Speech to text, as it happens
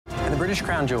And the British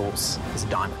crown jewels is a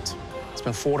diamond. It's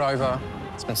been fought over,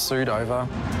 it's been sued over.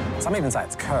 Some even say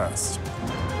it's cursed.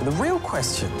 But the real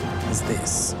question is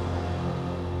this: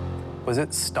 was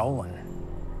it stolen?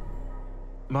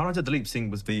 Maharaja Duleep Singh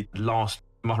was the last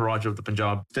Maharaja of the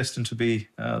Punjab, destined to be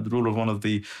the ruler of one of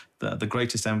the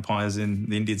greatest empires in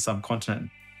the Indian subcontinent.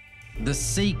 The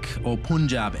Sikh or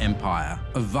Punjab Empire,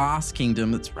 a vast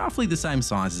kingdom that's roughly the same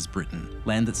size as Britain,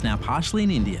 land that's now partially in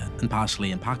India and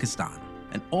partially in Pakistan,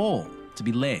 and all to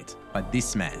be led by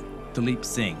this man, Duleep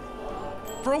Singh.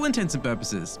 For all intents and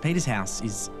purposes, Peter's house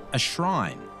is a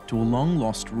shrine to a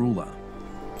long-lost ruler.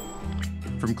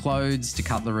 From clothes to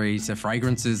cutlery to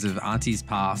fragrances of Auntie's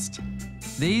past,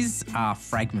 these are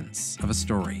fragments of a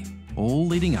story, all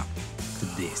leading up to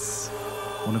this,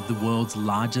 one of the world's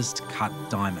largest cut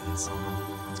diamonds.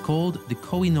 It's called the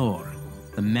Koh-I-Noor,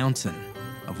 the Mountain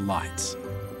of Light.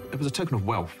 It was a token of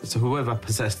wealth. So whoever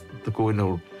possessed the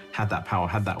Koh-I-Noor had that power,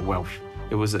 had that wealth.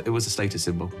 It was a status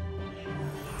symbol.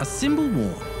 A symbol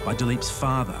worn by Duleep's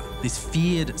father, this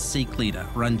feared Sikh leader,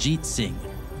 Ranjit Singh,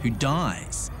 who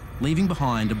dies, leaving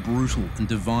behind a brutal and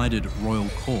divided royal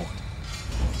court.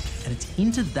 And it's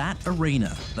into that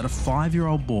arena that a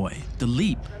 5-year-old boy,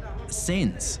 Duleep,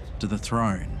 ascends to the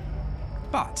throne.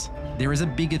 But there is a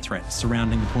bigger threat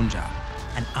surrounding the Punjab,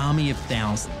 an army of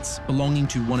thousands belonging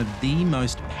to one of the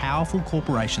most powerful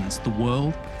corporations the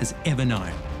world has ever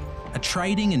known, a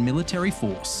trading and military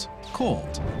force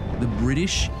called the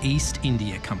British East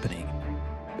India Company.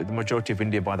 The majority of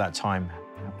India by that time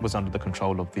was under the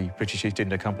control of the British East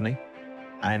India Company,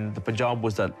 and the Punjab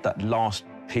was that last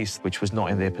piece which was not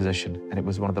in their possession, and it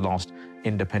was one of the last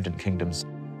independent kingdoms.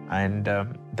 And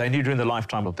they knew during the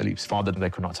lifetime of Duleep's father that they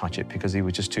could not touch it because he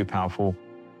was just too powerful.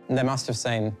 They must have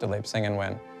seen Duleep Singh and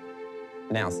went,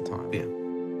 now's the time. Yeah.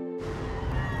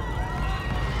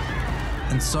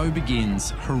 And so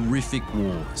begins horrific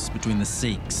wars between the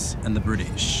Sikhs and the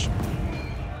British.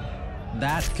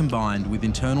 That, combined with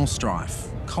internal strife,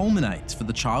 culminates for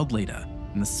the child leader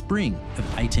in the spring of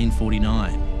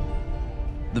 1849.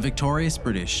 The victorious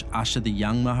British usher the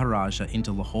young Maharaja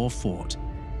into Lahore Fort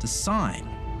to sign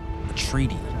a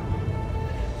treaty.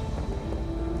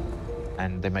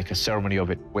 And they make a ceremony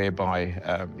of it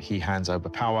whereby he hands over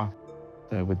power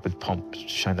with pomp,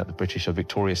 showing that the British are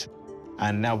victorious.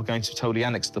 And now we're going to totally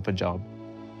annex the Punjab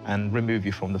and remove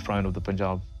you from the throne of the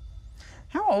Punjab.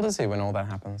 How old is he when all that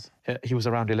happens? He was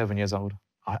around 11 years old.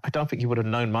 I don't think he would have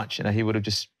known much. You know, he would have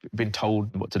just been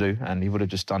told what to do and he would have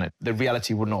just done it. The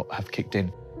reality would not have kicked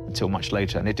in until much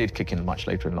later, and it did kick in much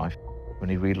later in life when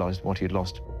he realised what he had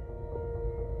lost.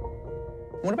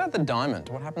 What about the diamond?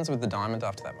 What happens with the diamond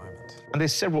after that moment? And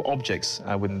there's several objects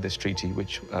within this treaty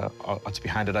which are to be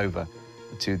handed over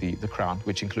to the crown,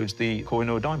 which includes the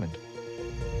Koh-I-Noor diamond.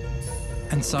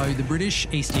 And so the British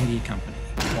East India Company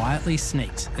quietly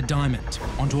sneaked a diamond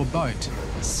onto a boat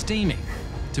steaming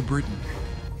to Britain.